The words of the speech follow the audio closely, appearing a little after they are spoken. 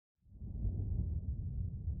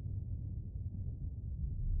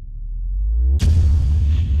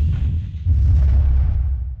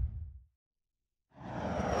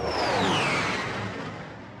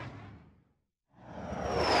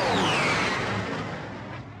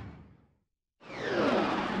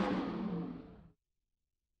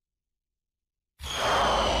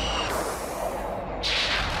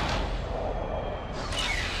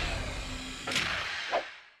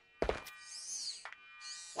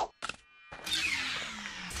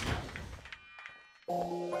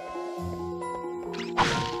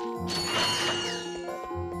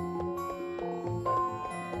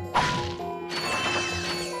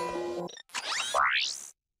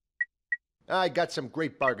I got some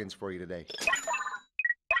great bargains for you today.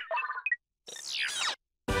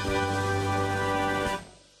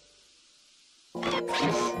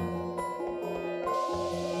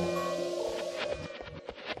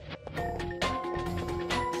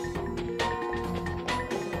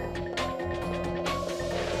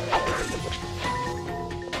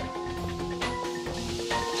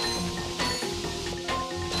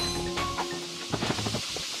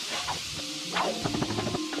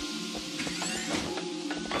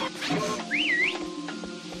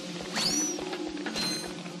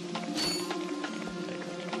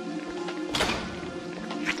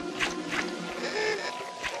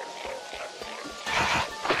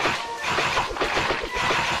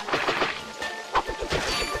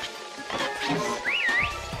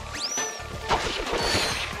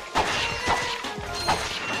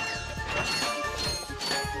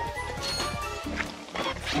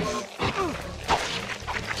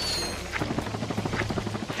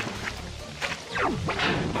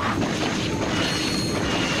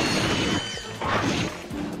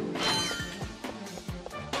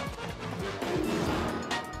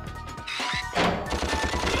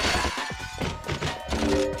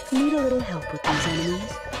 Need a little help with these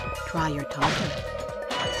enemies? Try your taunter.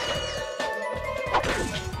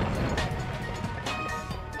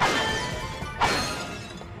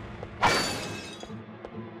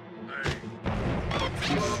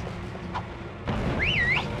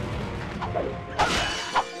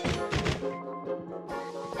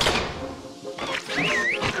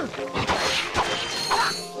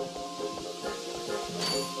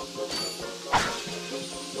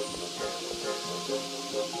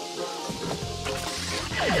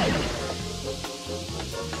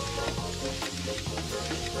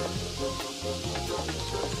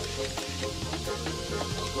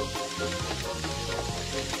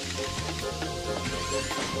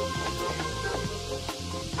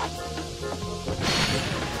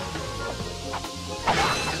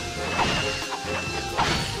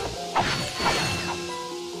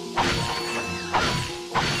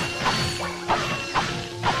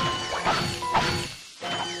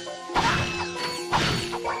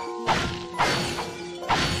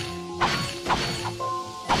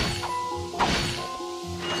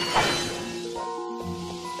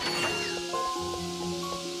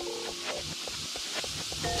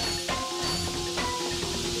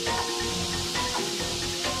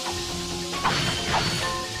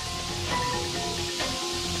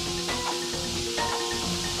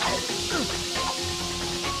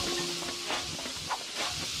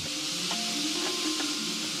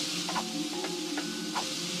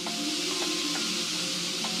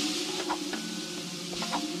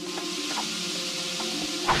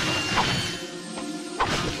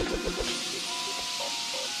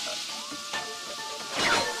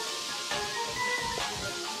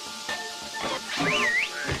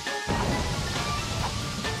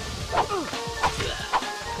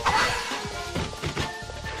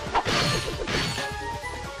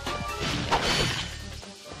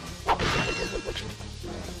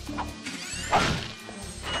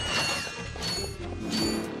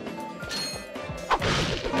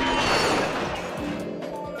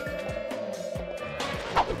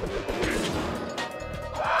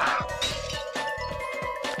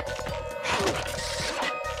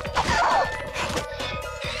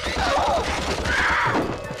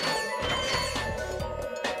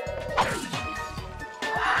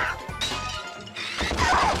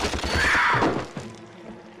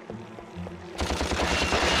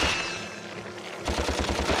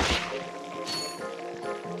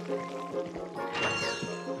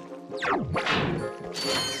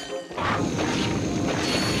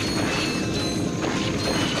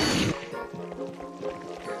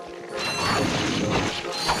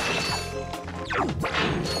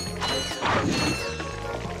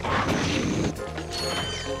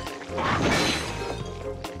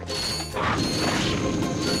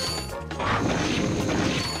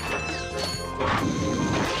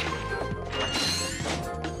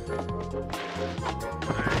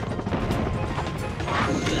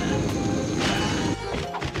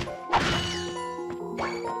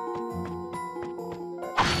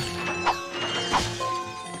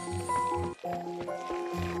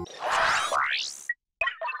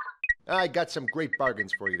 I got some great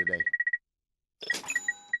bargains for you today.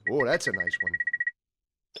 Oh, that's a nice one.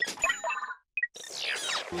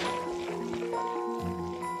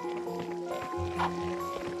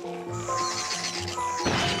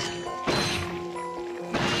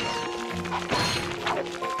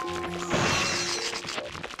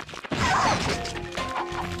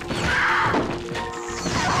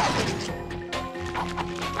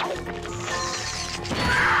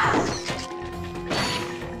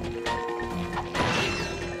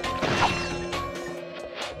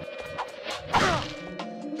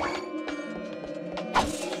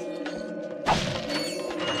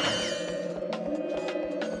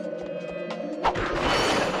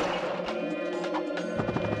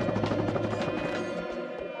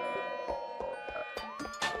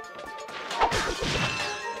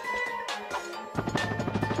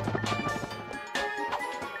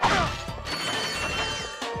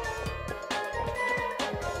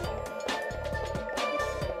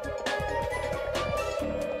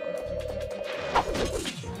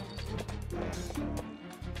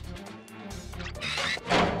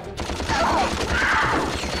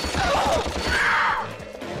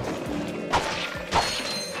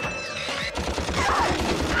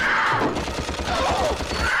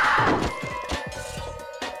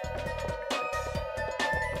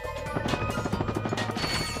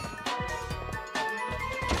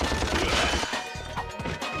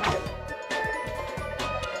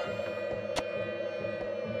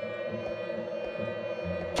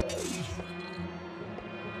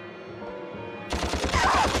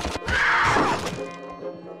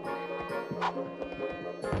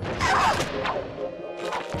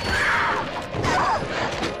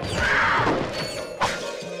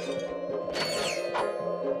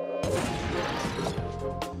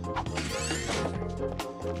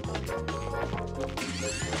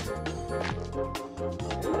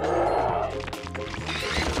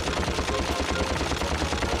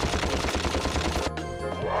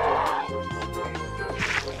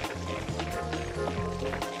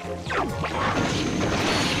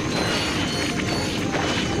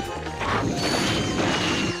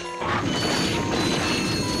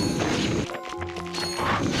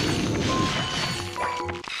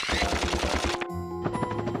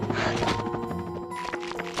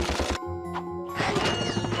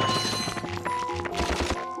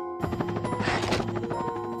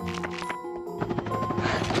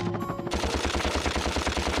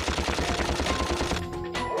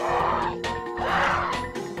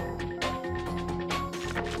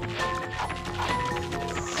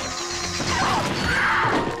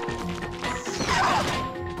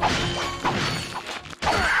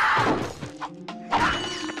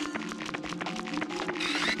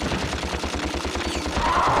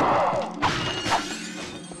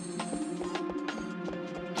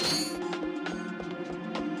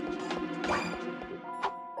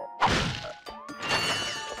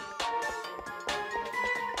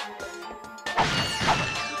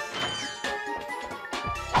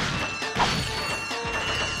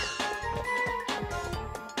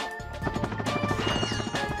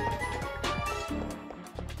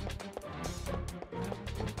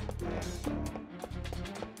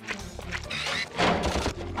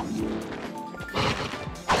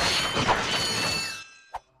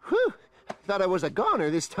 Thought I was a goner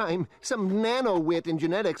this time. Some nano-wit in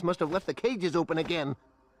genetics must have left the cages open again.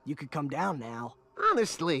 You could come down now.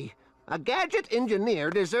 Honestly, a gadget engineer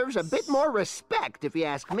deserves a bit more respect, if you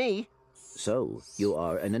ask me. So, you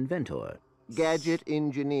are an inventor. Gadget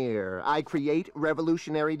engineer. I create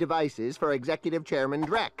revolutionary devices for Executive Chairman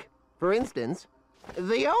Drek. For instance,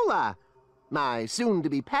 Viola. My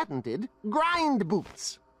soon-to-be patented grind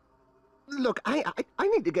boots. Look, I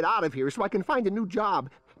need to get out of here so I can find a new job.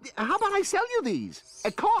 How about I sell you these?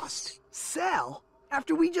 At cost. Sell?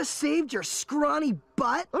 After we just saved your scrawny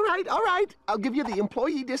butt? All right. I'll give you the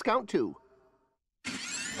employee discount, too.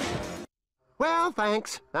 Well,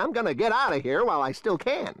 thanks. I'm gonna get out of here while I still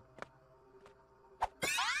can.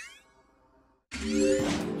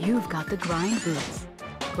 You've got the grind boots.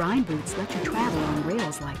 Grind boots let you travel on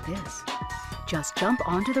rails like this. Just jump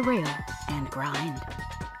onto the rail and grind.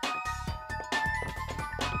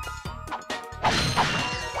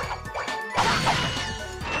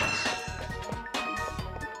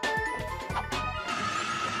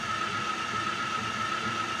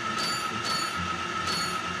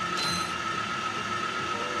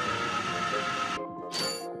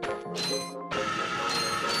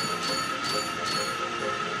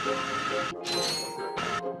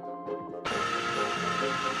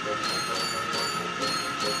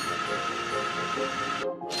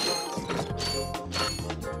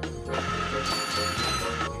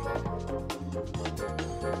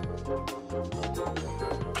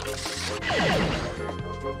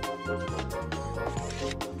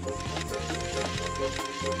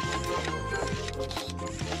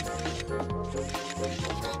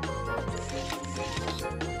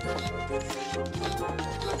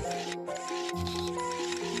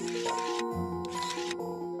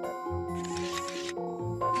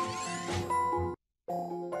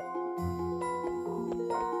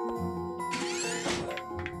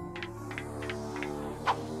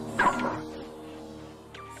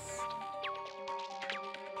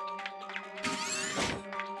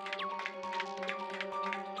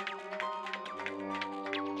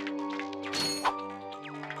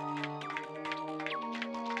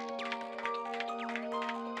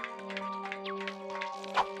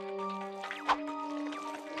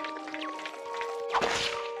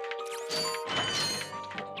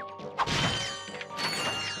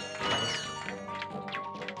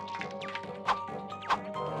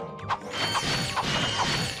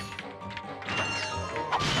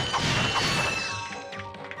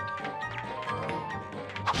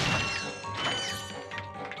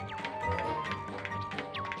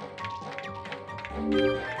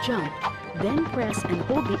 Jump, then press and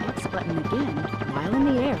hold the X button again while in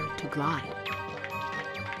the air to glide.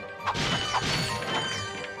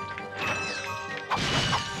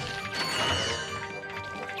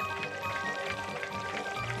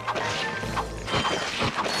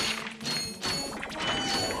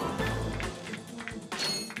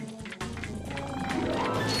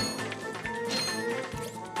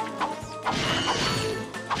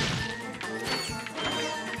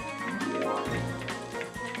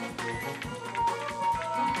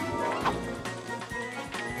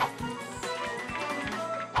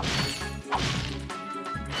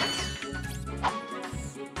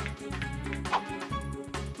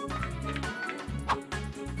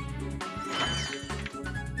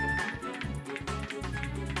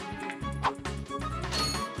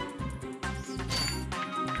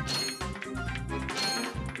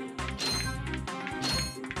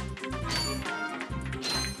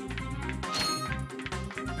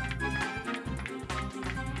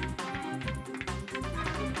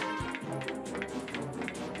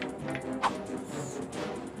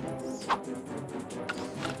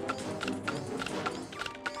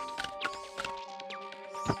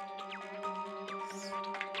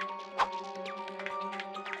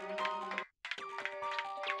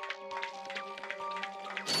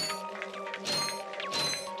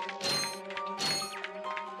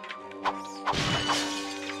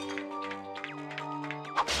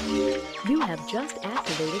 You have just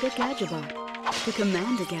activated a Gadgetbot. To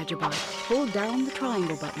command a Gadgetbot, hold down the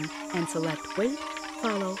triangle button and select Wait,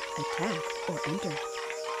 Follow, Attack, or Enter.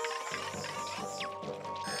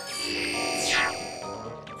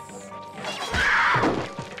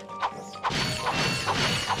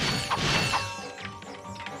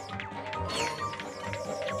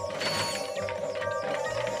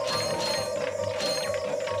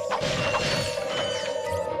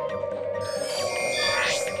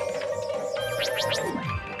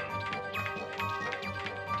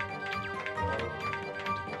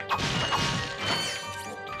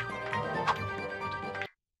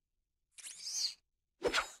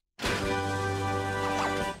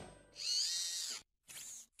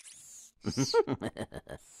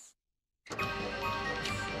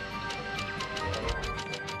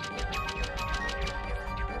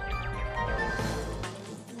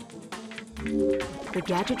 The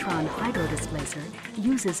Gadgetron Hydro Displacer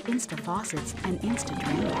uses Insta-faucets and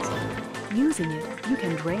Insta-drains. Using it, you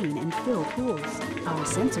can drain and fill pools. Our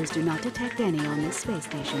sensors do not detect any on this space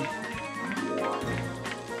station.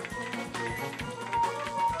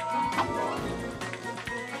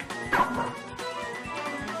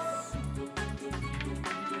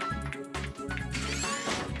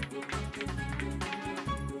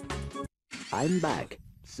 I'm back.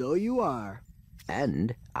 So you are.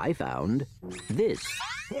 And I found this.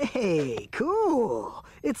 Hey, cool.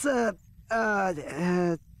 It's a,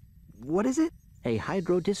 what is it? A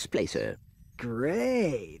hydro displacer.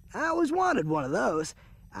 Great. I always wanted one of those,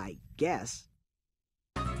 I guess.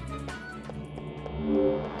 Did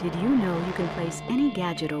you know you can place any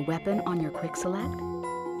gadget or weapon on your Quick Select?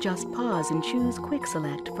 Just pause and choose Quick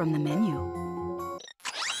Select from the menu.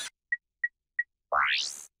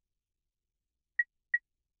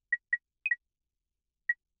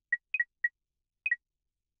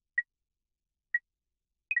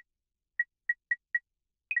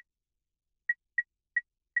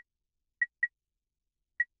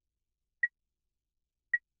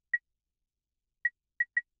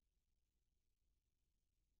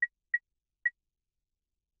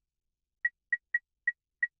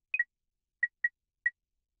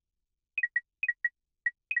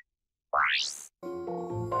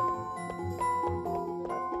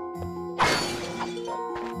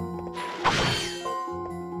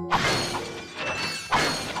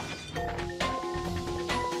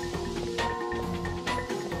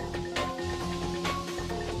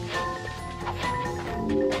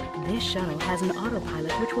 This shuttle has an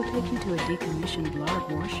autopilot which will take you to a decommissioned Larg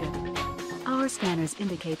warship. Our scanners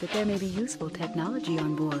indicate that there may be useful technology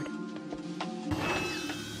on board.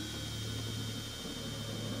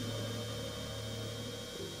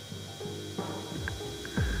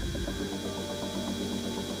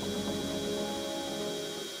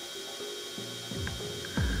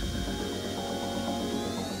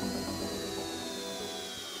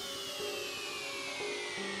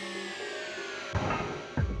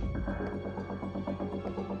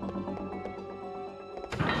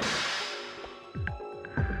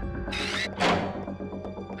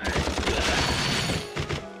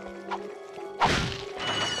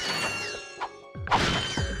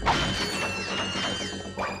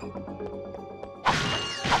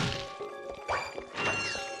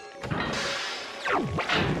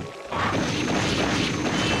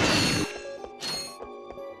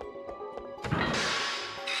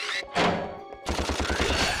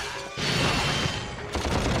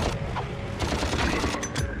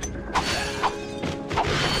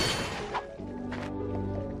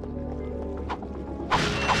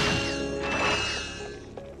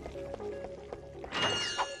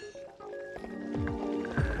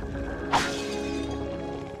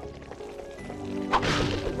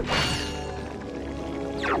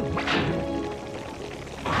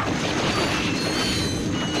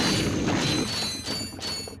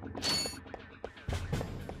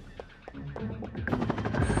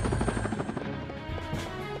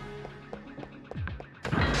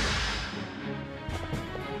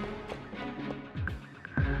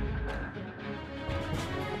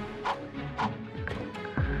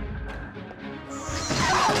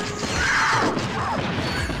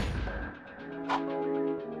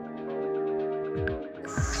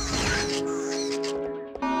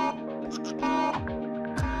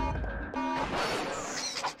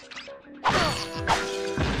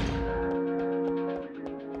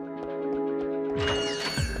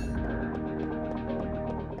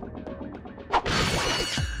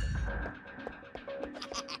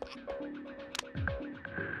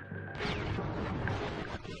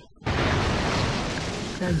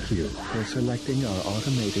 Thank you for selecting our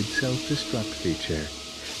automated self-destruct feature.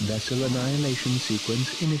 Vessel annihilation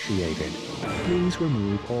sequence initiated. Please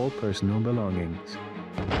remove all personal belongings.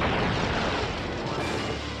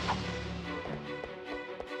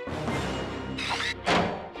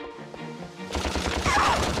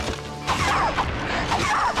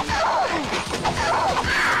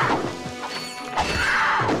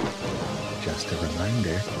 Just a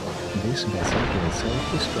reminder, this vessel will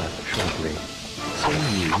self-destruct shortly, so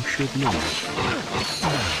you should leave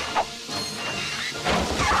now.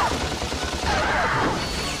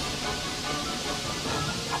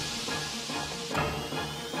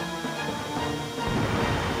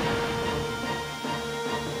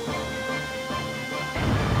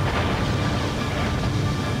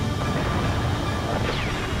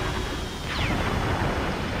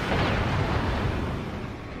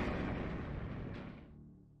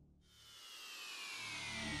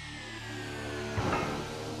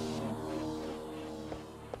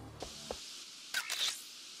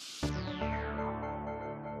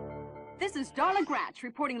 This is Darla Gratch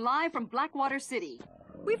reporting live from Blackwater City.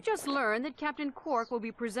 We've just learned that Captain Quark will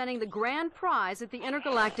be presenting the grand prize at the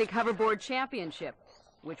Intergalactic Hoverboard Championship,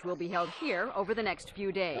 which will be held here over the next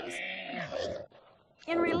few days.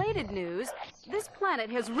 In related news, this planet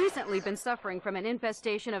has recently been suffering from an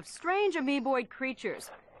infestation of strange amoeboid creatures.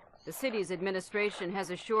 The city's administration has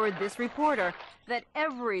assured this reporter that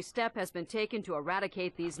every step has been taken to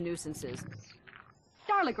eradicate these nuisances.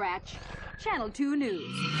 Darla Gratch, Channel 2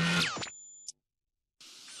 News.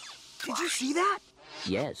 Did you see that?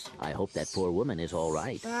 Yes, I hope that poor woman is all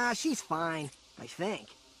right. She's fine, I think.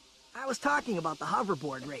 I was talking about the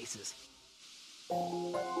hoverboard races.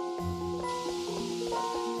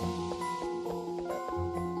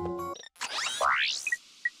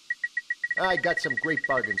 I got some great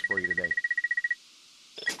bargains for you today.